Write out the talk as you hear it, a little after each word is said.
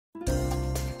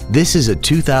This is a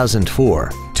 2004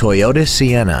 Toyota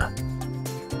Sienna.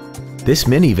 This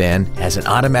minivan has an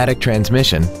automatic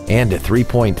transmission and a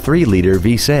 3.3-liter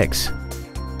V6.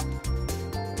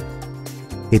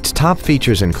 Its top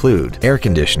features include air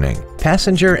conditioning,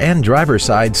 passenger and driver's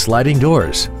side sliding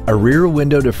doors, a rear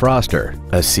window defroster,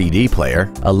 a CD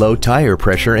player, a low tire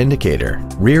pressure indicator,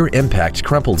 rear impact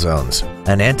crumple zones,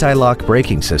 an anti-lock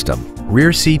braking system,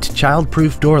 rear seat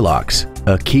child-proof door locks,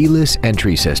 a keyless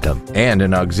entry system, and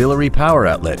an auxiliary power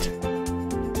outlet.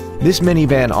 This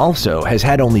minivan also has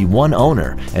had only one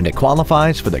owner and it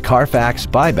qualifies for the Carfax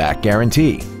buyback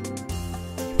guarantee.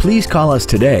 Please call us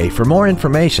today for more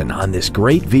information on this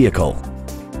great vehicle.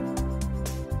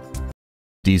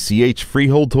 DCH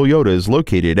Freehold Toyota is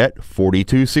located at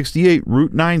 4268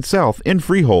 Route 9 South in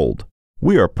Freehold.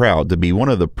 We are proud to be one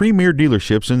of the premier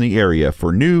dealerships in the area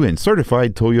for new and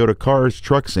certified Toyota cars,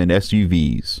 trucks, and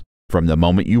SUVs. From the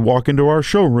moment you walk into our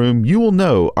showroom, you will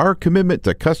know our commitment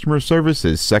to customer service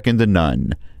is second to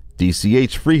none.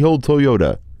 DCH Freehold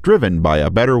Toyota, driven by a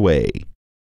better way.